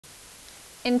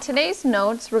In today's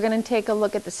notes, we're going to take a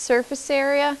look at the surface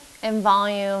area and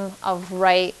volume of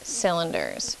right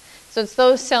cylinders. So it's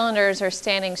those cylinders are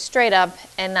standing straight up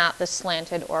and not the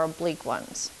slanted or oblique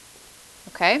ones.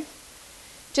 Okay?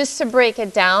 Just to break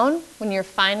it down, when you're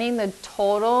finding the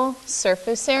total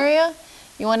surface area,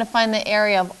 you want to find the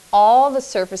area of all the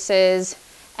surfaces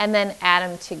and then add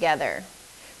them together.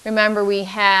 Remember, we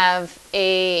have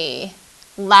a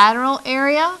lateral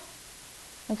area,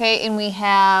 okay, and we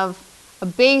have a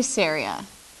base area.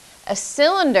 A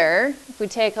cylinder, if we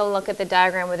take a look at the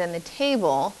diagram within the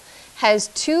table, has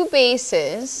two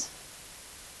bases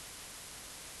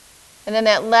and then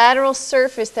that lateral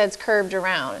surface that's curved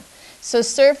around. So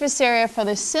surface area for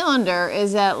the cylinder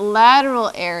is that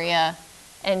lateral area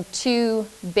and two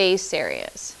base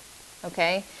areas,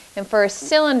 okay? And for a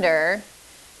cylinder,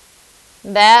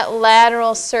 that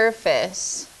lateral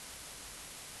surface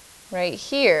right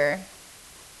here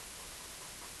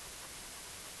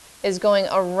is going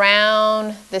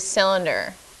around the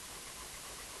cylinder.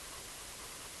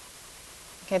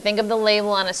 Okay, think of the label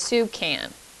on a soup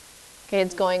can. Okay,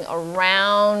 it's going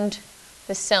around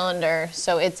the cylinder,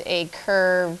 so it's a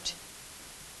curved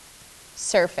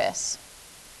surface.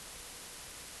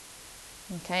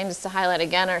 Okay, just to highlight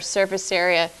again, our surface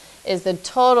area is the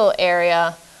total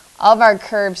area of our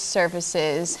curved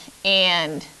surfaces,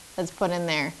 and let's put in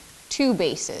there two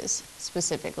bases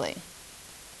specifically.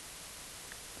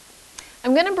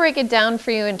 I'm going to break it down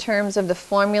for you in terms of the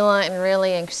formula and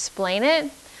really explain it.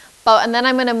 And then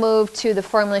I'm going to move to the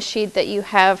formula sheet that you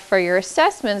have for your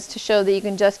assessments to show that you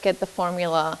can just get the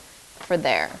formula for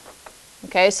there.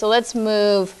 Okay, so let's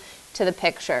move to the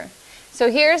picture.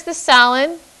 So here's the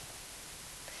solid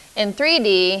in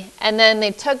 3D, and then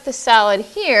they took the solid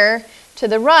here to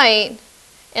the right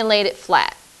and laid it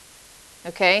flat.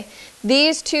 Okay,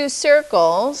 these two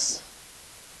circles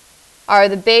are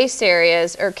the base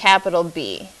areas, or capital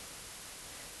B.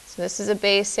 So this is a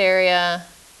base area,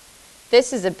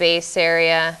 this is a base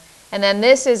area, and then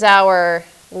this is our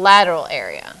lateral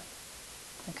area.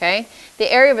 Okay? The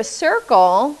area of a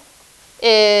circle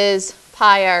is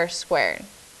pi r squared.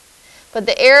 But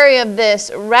the area of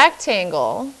this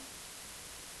rectangle,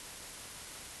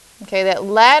 okay, that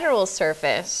lateral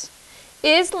surface,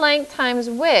 is length times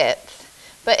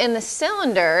width, but in the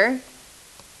cylinder,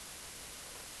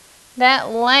 that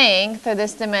length, or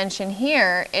this dimension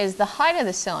here, is the height of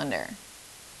the cylinder.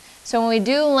 So when we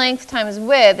do length times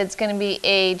width, it's going to be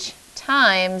h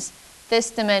times this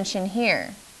dimension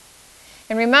here.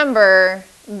 And remember,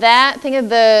 think of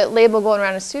the label going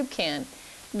around a soup can.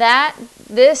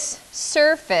 This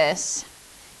surface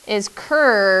is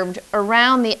curved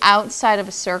around the outside of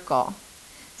a circle.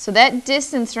 So that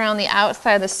distance around the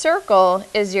outside of the circle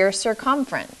is your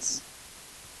circumference.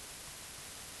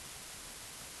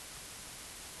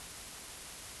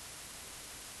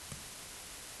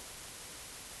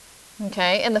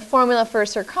 Okay, and the formula for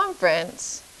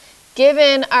circumference,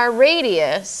 given our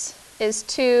radius, is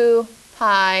 2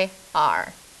 pi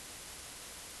r.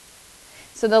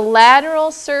 So the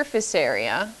lateral surface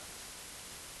area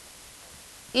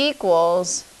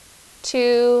equals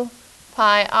 2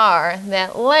 pi r,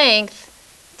 that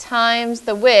length times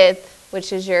the width,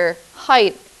 which is your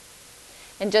height.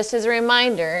 And just as a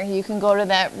reminder, you can go to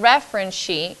that reference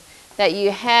sheet that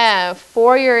you have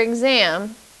for your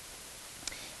exam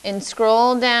and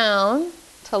scroll down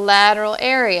to lateral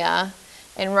area,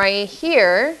 and right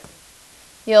here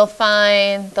you'll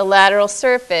find the lateral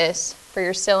surface for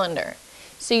your cylinder.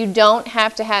 So you don't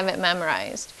have to have it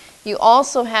memorized. You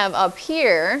also have up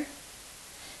here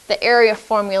the area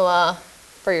formula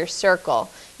for your circle.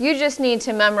 You just need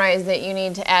to memorize that you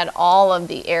need to add all of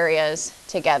the areas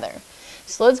together.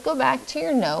 So let's go back to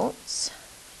your notes.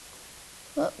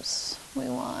 Oops, we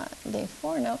want the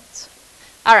 4 notes.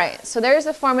 All right, so there's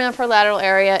the formula for lateral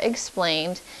area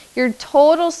explained. Your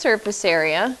total surface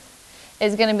area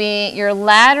is going to be your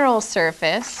lateral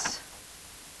surface.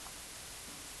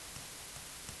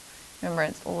 Remember,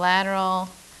 it's lateral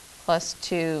plus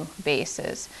 2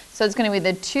 bases. So it's going to be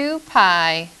the 2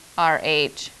 pi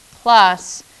RH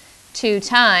plus 2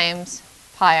 times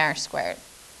pi r squared.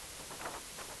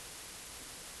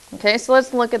 Okay, so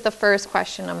let's look at the first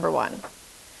question, number 1.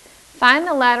 Find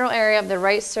the lateral area of the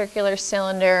right circular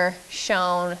cylinder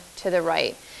shown to the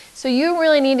right. So you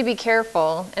really need to be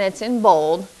careful, and it's in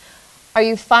bold. Are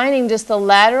you finding just the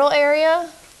lateral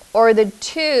area or the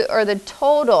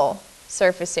total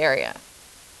surface area?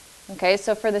 Okay,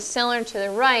 so for the cylinder to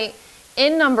the right,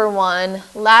 in number 1,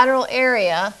 lateral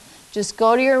area, just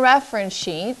go to your reference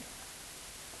sheet.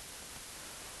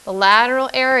 The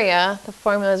lateral area, the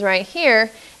formula is right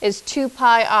here, is 2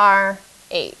 pi r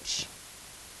h.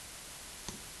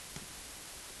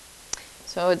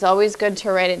 So it's always good to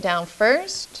write it down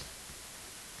first.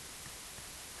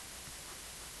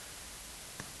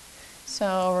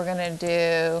 So we're going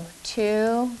to do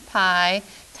 2 pi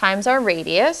times our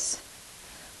radius.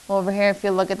 Over here, if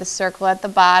you look at the circle at the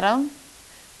bottom,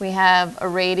 we have a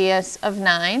radius of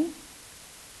 9.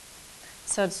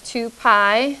 So it's 2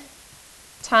 pi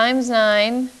times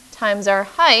 9 times our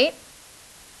height.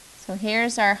 So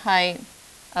here's our height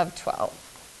of 12.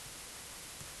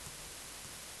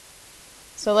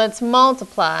 So let's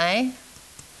multiply.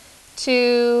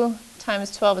 2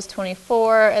 times 12 is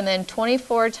 24, and then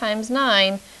 24 times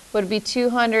 9 would be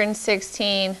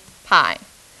 216 pi.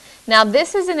 Now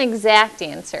this is an exact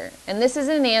answer, and this is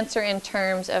an answer in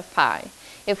terms of pi.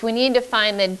 If we need to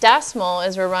find the decimal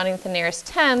as we're running to the nearest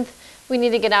tenth, we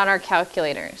need to get out our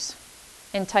calculators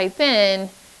and type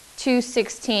in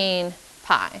 216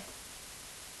 pi.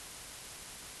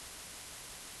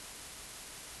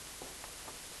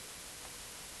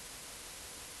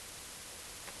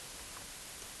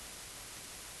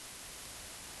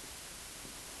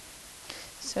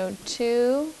 So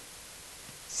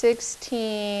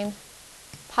 216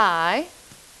 pi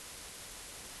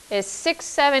is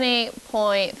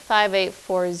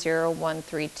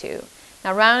 678.5840132.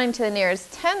 Now rounding to the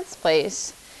nearest tenths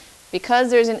place, because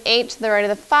there's an 8 to the right of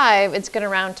the 5, it's going to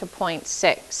round to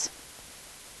 0.6.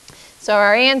 So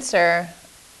our answer,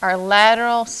 our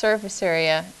lateral surface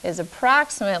area, is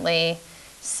approximately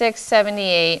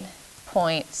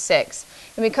 678.6.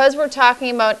 And because we're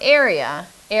talking about area,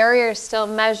 area is still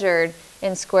measured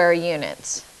in square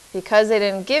units. Because they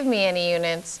didn't give me any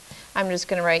units, I'm just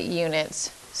going to write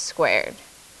units squared.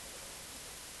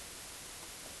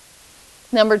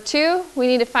 Number 2, we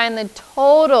need to find the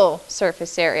total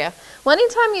surface area. Well,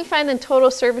 anytime you find the total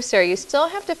surface area, you still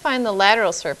have to find the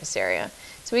lateral surface area.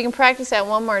 So we can practice that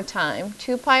one more time.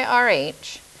 2 pi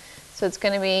RH. So it's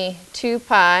going to be 2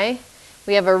 pi.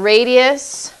 We have a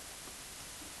radius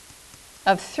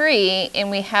of 3,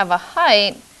 and we have a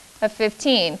height of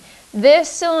 15. This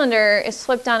cylinder is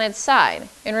flipped on its side.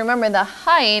 And remember, the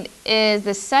height is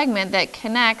the segment that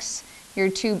connects your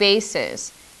two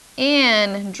bases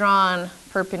and drawn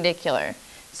perpendicular.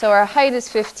 So our height is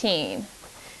 15.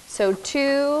 So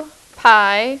 2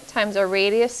 pi times a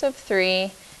radius of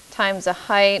 3 times a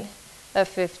height of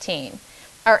 15.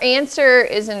 Our answer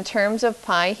is in terms of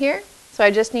pi here. So I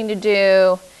just need to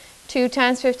do 2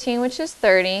 times 15, which is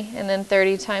 30, and then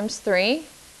 30 times 3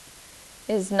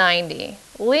 is 90,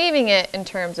 leaving it in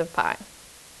terms of pi.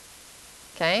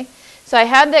 Okay? So I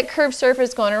have that curved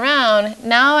surface going around.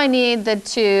 Now I need the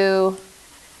two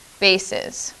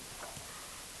bases,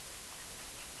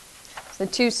 the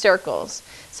two circles.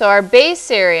 So our base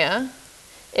area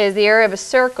is the area of a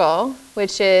circle,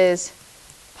 which is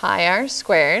pi r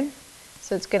squared.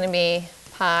 So it's going to be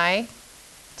pi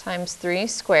times 3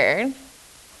 squared,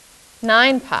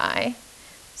 9 pi.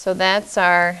 So that's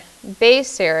our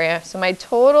base area. So my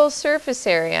total surface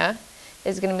area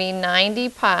is going to be 90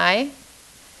 pi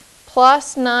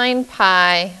plus 9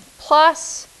 pi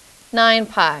plus 9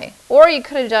 pi. Or you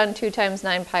could have done 2 times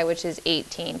 9 pi, which is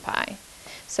 18 pi.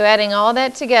 So adding all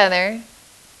that together,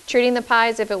 treating the pi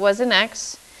as if it was an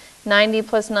x, 90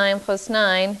 plus 9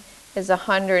 is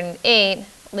 108,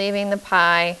 leaving the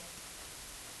pi,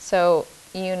 so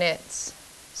units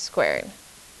squared.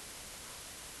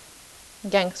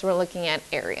 Again, because we're looking at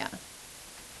area.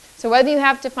 So whether you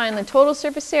have to find the total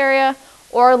surface area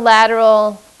or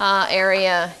lateral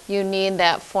area, you need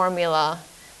that formula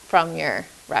from your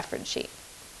reference sheet.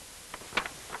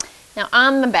 Now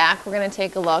on the back, we're going to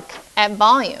take a look at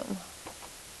volume.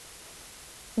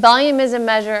 Volume is a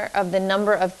measure of the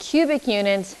number of cubic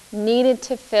units needed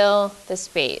to fill the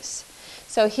space.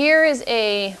 So here is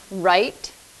a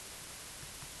right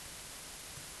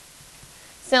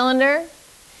cylinder,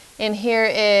 and here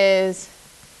is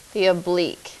the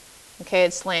oblique. Okay,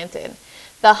 it's slanted.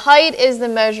 The height is the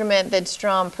measurement that's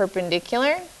drawn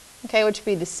perpendicular, okay, which would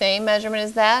be the same measurement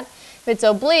as that. If it's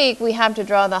oblique, we have to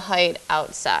draw the height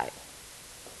outside.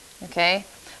 Okay?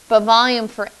 But volume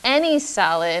for any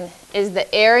solid is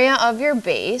the area of your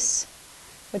base,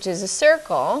 which is a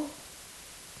circle,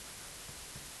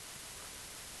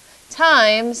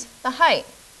 times the height.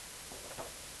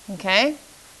 Okay?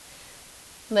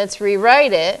 Let's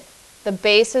rewrite it. The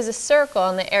base is a circle,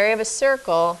 and the area of a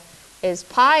circle is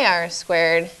pi r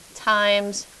squared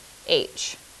times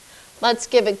h. Let's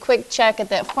give a quick check at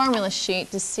that formula sheet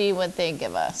to see what they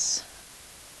give us.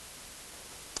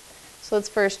 So let's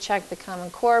first check the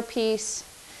common core piece.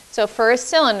 So for a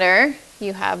cylinder,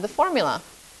 you have the formula.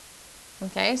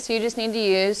 Okay, so you just need to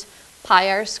use pi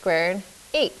r squared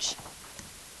h.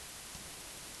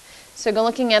 So go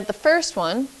looking at the first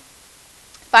one,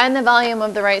 Find the volume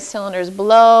of the right cylinders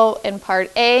below. In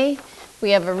part A,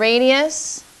 we have a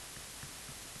radius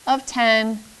of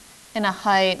 10 and a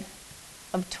height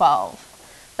of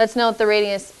 12. Let's note the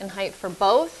radius and height for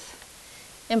both.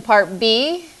 In part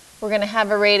B, we're going to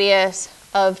have a radius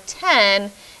of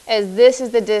 10, as this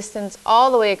is the distance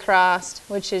all the way across,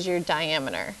 which is your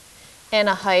diameter, and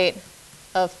a height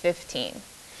of 15.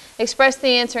 Express the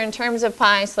answer in terms of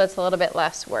pi, so that's a little bit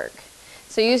less work.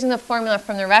 So using the formula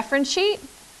from the reference sheet,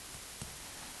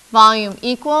 volume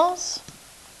equals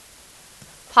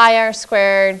pi r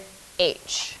squared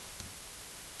h.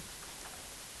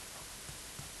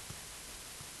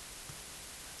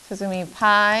 So it's going to be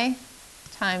pi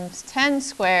times 10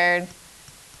 squared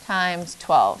times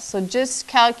 12. So just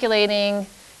calculating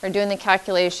or doing the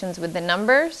calculations with the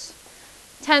numbers.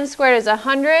 10 squared is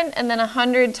 100, and then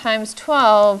 100 times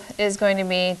 12 is going to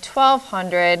be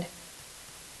 1200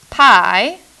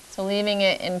 pi. So leaving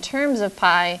it in terms of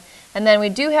pi. And then we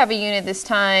do have a unit this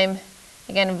time,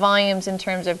 again, volumes in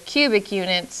terms of cubic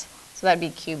units, so that'd be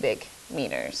cubic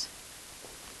meters.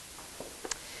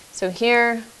 So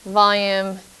here,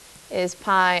 volume is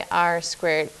pi r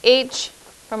squared h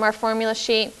from our formula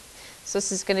sheet. So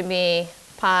this is going to be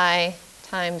pi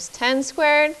times 10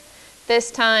 squared, this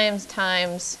times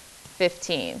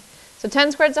 15. So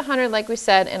 10 squared is 100, like we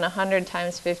said, and 100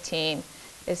 times 15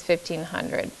 is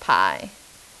 1500 pi.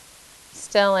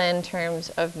 Still in terms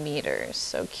of meters,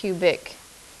 so cubic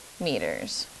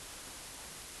meters.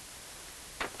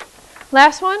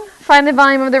 Last one, find the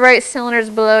volume of the right cylinders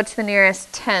below to the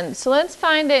nearest tenth. So let's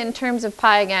find it in terms of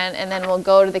pi again, and then we'll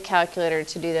go to the calculator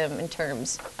to do them in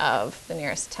terms of the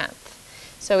nearest tenth.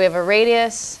 So we have a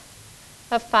radius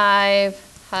of 5,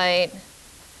 height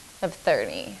of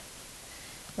 30.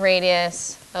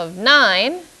 Radius of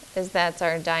 9 is that's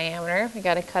our diameter. We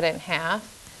got to cut it in half.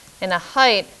 And a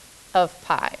height of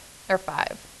pi, or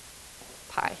 5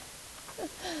 pi.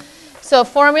 So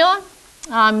formula,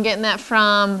 I'm getting that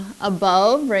from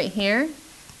above right here.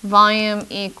 Volume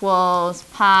equals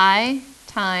pi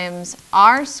times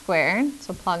r squared,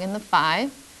 so plug in the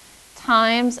 5,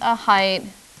 times a height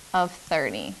of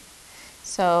 30.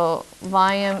 So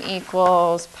volume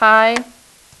equals pi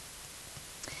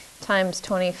times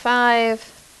 25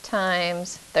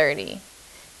 times 30.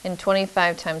 And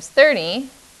 25 times 30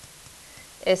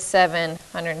 is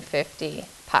 750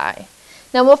 pi.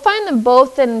 Now we'll find them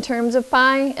both in terms of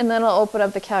pi, and then I'll open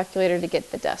up the calculator to get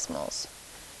the decimals.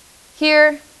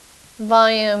 Here,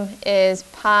 volume is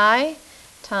pi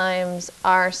times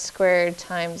r squared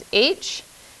times h.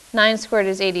 9 squared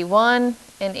is 81,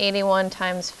 and 81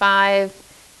 times 5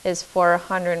 is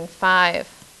 405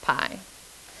 pi.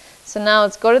 So now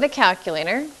let's go to the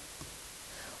calculator.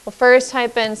 We'll first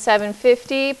type in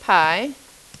 750 pi.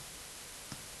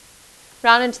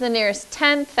 Rounded to the nearest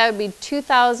tenth, that would be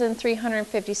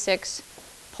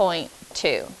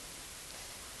 2,356.2.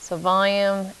 So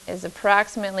volume is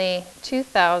approximately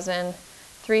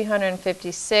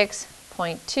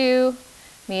 2,356.2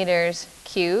 meters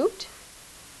cubed.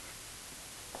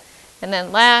 And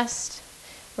then last,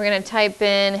 we're going to type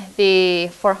in the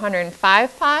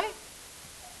 405 pi.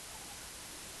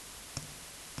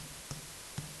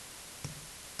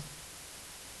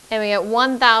 And we get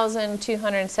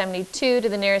 1,272 to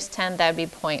the nearest 10, that would be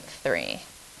 0.3.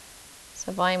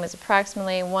 So volume is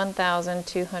approximately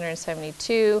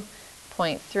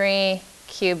 1,272.3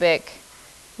 cubic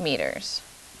meters.